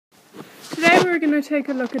we're going to take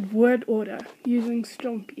a look at word order using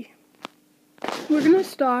STOMPI. We're going to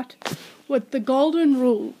start with the golden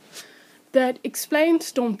rule that explains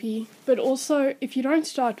STOMPI, but also if you don't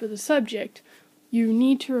start with a subject, you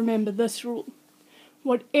need to remember this rule.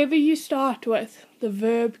 Whatever you start with, the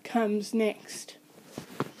verb comes next.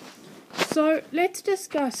 So let's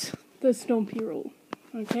discuss the STOMPI rule.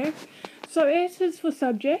 Okay, so S is for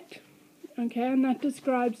subject, okay, and that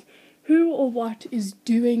describes who or what is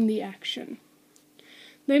doing the action.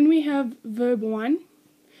 Then we have verb 1,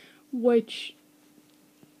 which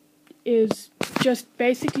is just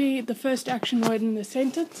basically the first action word in the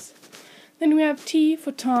sentence. Then we have T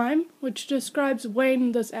for time, which describes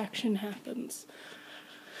when this action happens.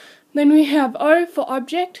 Then we have O for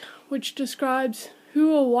object, which describes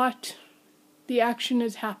who or what the action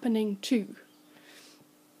is happening to.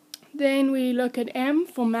 Then we look at M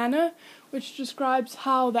for manner, which describes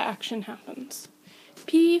how the action happens.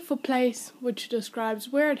 P for place, which describes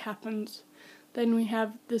where it happens. Then we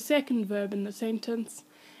have the second verb in the sentence.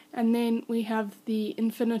 And then we have the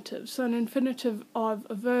infinitive. So an infinitive of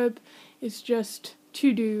a verb is just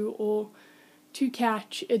to do or to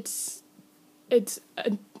catch. It's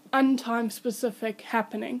an untime specific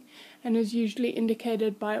happening and is usually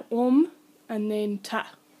indicated by and then ta.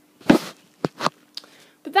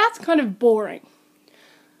 But that's kind of boring.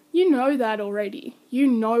 You know that already. You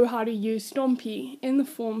know how to use STOMPI in the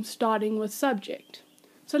form starting with subject.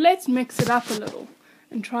 So let's mix it up a little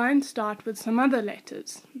and try and start with some other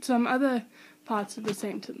letters, some other parts of the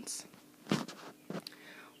sentence.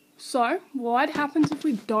 So, what happens if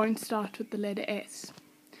we don't start with the letter S?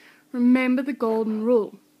 Remember the golden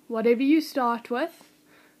rule. Whatever you start with,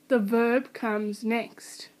 the verb comes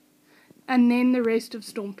next, and then the rest of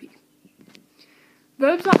STOMPI.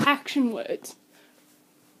 Verbs are action words.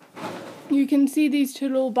 You can see these two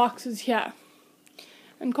little boxes here.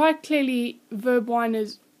 And quite clearly, verb 1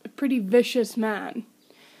 is a pretty vicious man.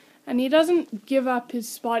 And he doesn't give up his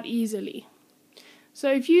spot easily.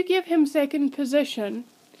 So if you give him second position,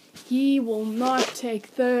 he will not take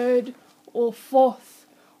third or fourth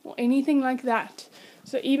or anything like that.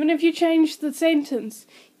 So even if you change the sentence,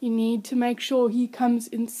 you need to make sure he comes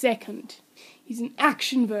in second. He's an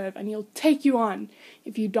action verb and he'll take you on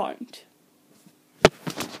if you don't.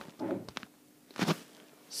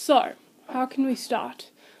 So, how can we start?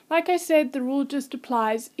 Like I said, the rule just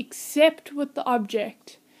applies except with the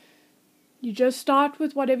object. You just start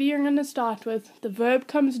with whatever you're going to start with, the verb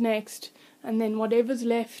comes next, and then whatever's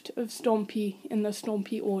left of STOMPI in the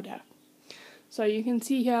STOMPI order. So you can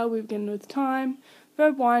see here we begin with time,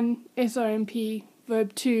 verb 1, SOMP,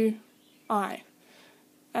 verb 2, I.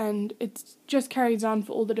 And it just carries on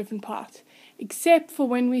for all the different parts, except for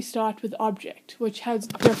when we start with object, which has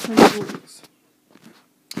different rules.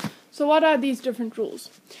 So what are these different rules?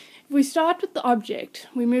 If we start with the object,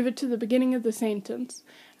 we move it to the beginning of the sentence,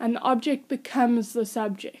 and the object becomes the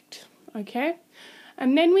subject, okay?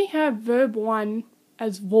 And then we have verb 1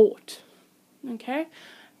 as Wort, okay?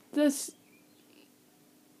 This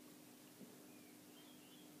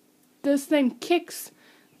then kicks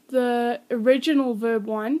the original verb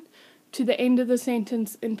 1 to the end of the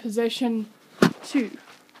sentence in position 2.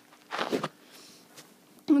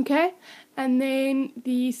 Okay? And then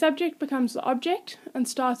the subject becomes the object and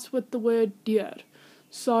starts with the word deur.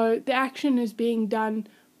 So the action is being done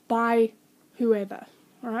by whoever,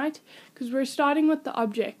 alright? Because we're starting with the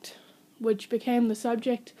object, which became the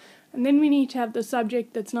subject, and then we need to have the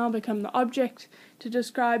subject that's now become the object to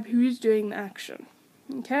describe who's doing the action.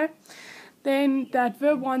 Okay? Then that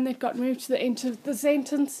verb 1 that got moved to the end of the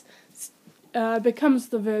sentence becomes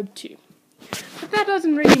the verb 2. But that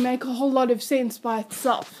doesn't really make a whole lot of sense by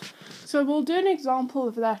itself. So we'll do an example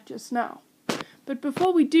of that just now. But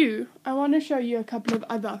before we do, I want to show you a couple of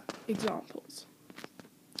other examples.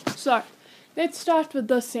 So, let's start with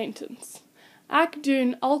this sentence. Ek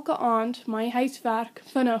doen elke aand my huiswerk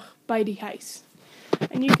vinnig by die huis.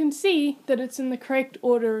 And you can see that it's in the correct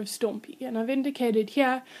order of STOMPI. And I've indicated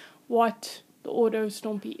here what the order of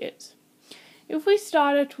STOMPI is. If we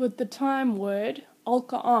start it with the time word,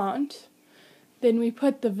 elke aand, then we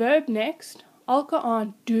put the verb next, elke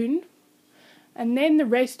aand doen, and then the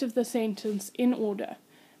rest of the sentence in order.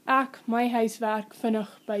 Ek my huiswerk vinnig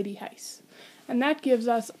by die huis. And that gives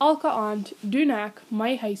us elke aand doen ek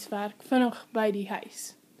my huiswerk vinnig by die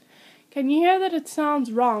huis. Can you hear that it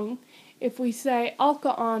sounds wrong if we say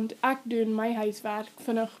elke aand ek doen my huiswerk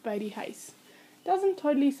vinnig by die huis? Doesn't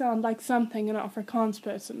totally sound like something an Afrikaans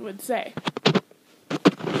person would say.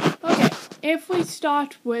 Okay, if we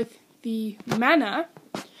start with the manner,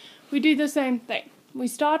 we do the same thing. We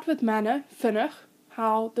start with manner, vinnig,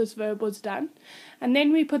 how this verb was done, and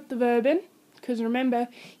then we put the verb in, because remember,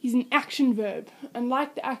 he's an action verb, and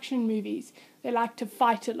like the action movies, they like to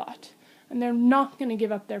fight a lot, and they're not going to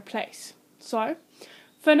give up their place. So,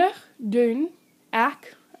 vinnig doen,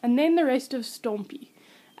 ek, and then the rest of STOMPI.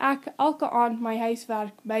 Ek elke aand my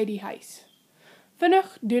huiswerk by die huis.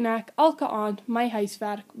 Vinnig doen ek elke aand my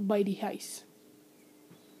huiswerk by die huis.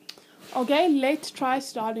 Okay, let's try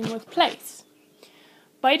starting with place.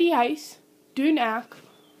 By die huis doen ek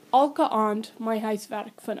elke aand my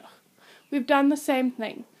huiswerk vinnig. We've done the same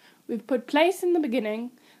thing. We've put place in the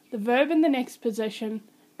beginning, the verb in the next position,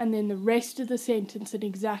 and then the rest of the sentence in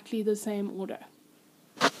exactly the same order.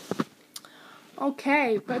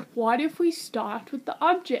 Okay, but what if we start with the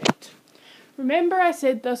object? Remember I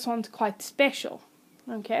said this one's quite special.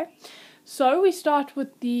 Okay, so we start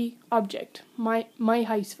with the object, my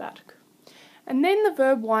huiswerk. And then the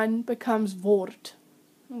verb 1 becomes word.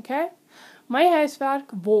 Okay, my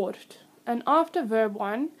huiswerk word. And after verb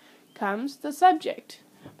 1 comes the subject.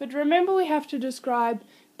 But remember we have to describe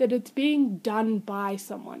that it's being done by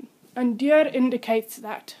someone. And deur indicates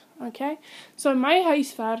that. Okay, so my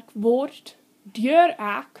huiswerk word deur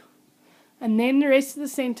ek. And then the rest of the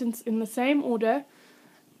sentence in the same order.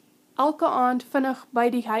 Elke aand vinnig by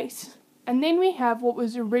die huis. And then we have what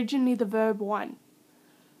was originally the verb 1.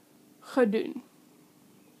 Gedoen.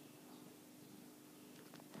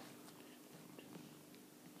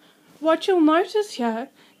 What you'll notice here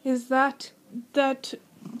is that that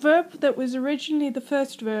verb that was originally the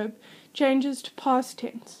first verb changes to past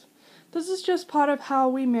tense. This is just part of how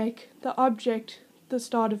we make the object the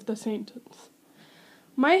start of the sentence.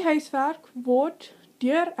 My huiswerk word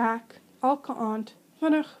deur ek elke aand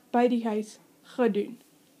vinnig by die huis gedoen.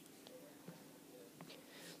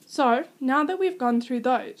 So, now that we've gone through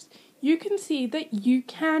those, you can see that you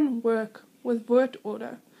can work with word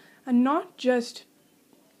order and not just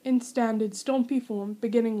in standard STOMPI form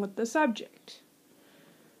beginning with the subject.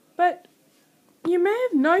 But you may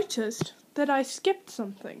have noticed that I skipped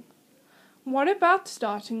something. What about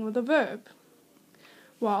starting with a verb?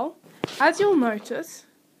 Well, as you'll notice,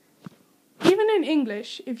 even in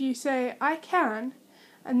English, if you say I can,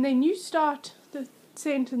 and then you start the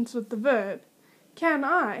sentence with the verb, can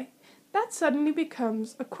I, that suddenly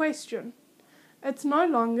becomes a question. It's no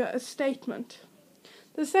longer a statement.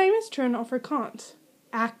 The same is true in Afrikaans.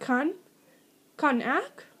 Ek kan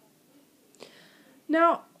ek?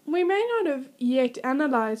 Now, we may not have yet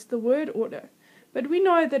analysed the word order, but we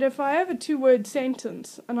know that if I have a two-word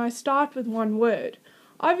sentence and I start with one word,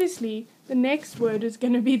 obviously the next word is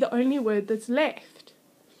going to be the only word that's left.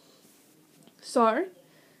 So,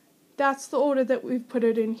 that's the order that we've put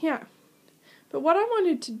it in here. But what I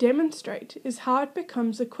wanted to demonstrate is how it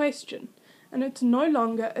becomes a question, and it's no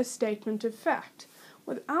longer a statement of fact,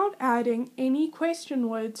 without adding any question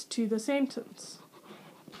words to the sentence.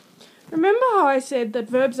 Remember how I said that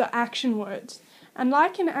verbs are action words, and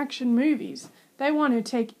like in action movies, they want to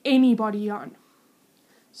take anybody on.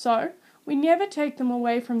 So, we never take them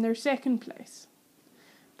away from their second place.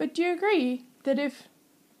 But do you agree that if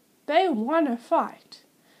they won a fight,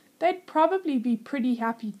 they'd probably be pretty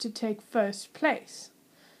happy to take first place?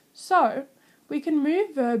 So, we can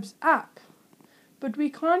move verbs up, but we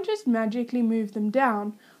can't just magically move them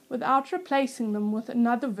down without replacing them with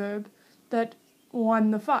another verb that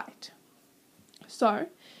won the fight. So,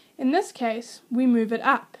 in this case, we move it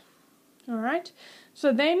up. Alright?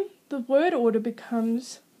 So then the word order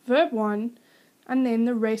becomes verb 1 and then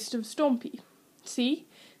the rest of STOMPI. See?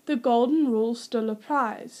 The golden rule still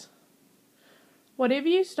applies. Whatever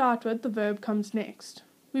you start with, the verb comes next.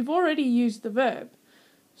 We've already used the verb.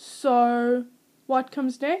 So, what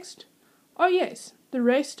comes next? Oh yes, the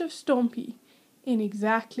rest of STOMPI in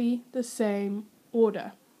exactly the same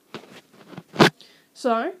order.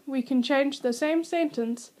 So, we can change the same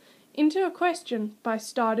sentence into a question by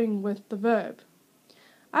starting with the verb.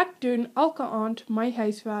 Ek doen elke aand my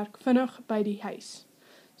huiswerk vinnig by die huis.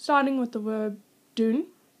 Starting with the verb doen,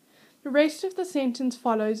 the rest of the sentence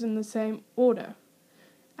follows in the same order.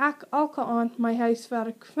 Ek elke aand my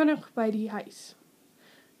huiswerk vinnig by die huis.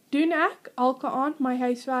 Doen ek elke aand my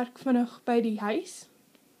huiswerk vinnig by die huis?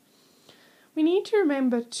 We need to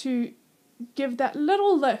remember to give that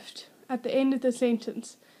little lift at the end of the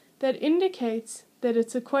sentence that indicates that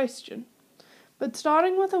it's a question. But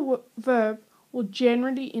starting with a verb will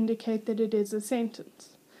generally indicate that it is a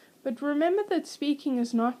sentence. But remember that speaking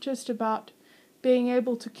is not just about being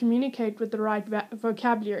able to communicate with the right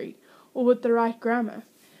vocabulary or with the right grammar,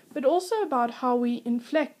 but also about how we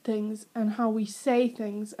inflect things and how we say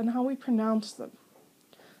things and how we pronounce them.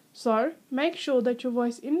 So, make sure that your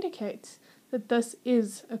voice indicates that this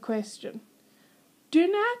is a question.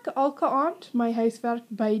 Doen ek elke aand my huiswerk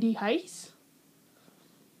by die huis?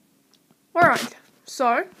 Alright,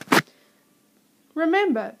 so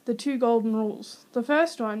remember the 2 golden rules. The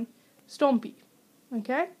first one, STOMPI,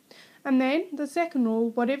 okay? And then the second rule,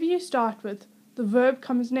 whatever you start with, the verb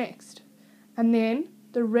comes next. And then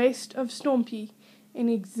the rest of STOMPI in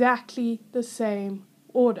exactly the same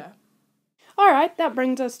order. Alright, that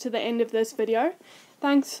brings us to the end of this video.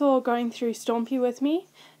 Thanks for going through STOMPI with me.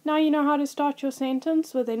 Now you know how to start your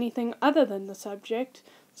sentence with anything other than the subject.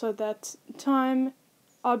 So that's time,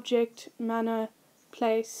 object, manner,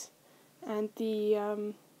 place, and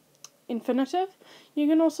the infinitive. You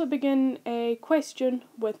can also begin a question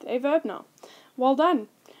with a verb now. Well done.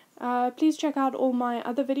 Please check out all my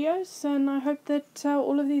other videos, and I hope that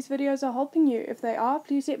all of these videos are helping you. If they are,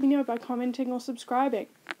 please let me know by commenting or subscribing.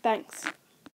 Thanks.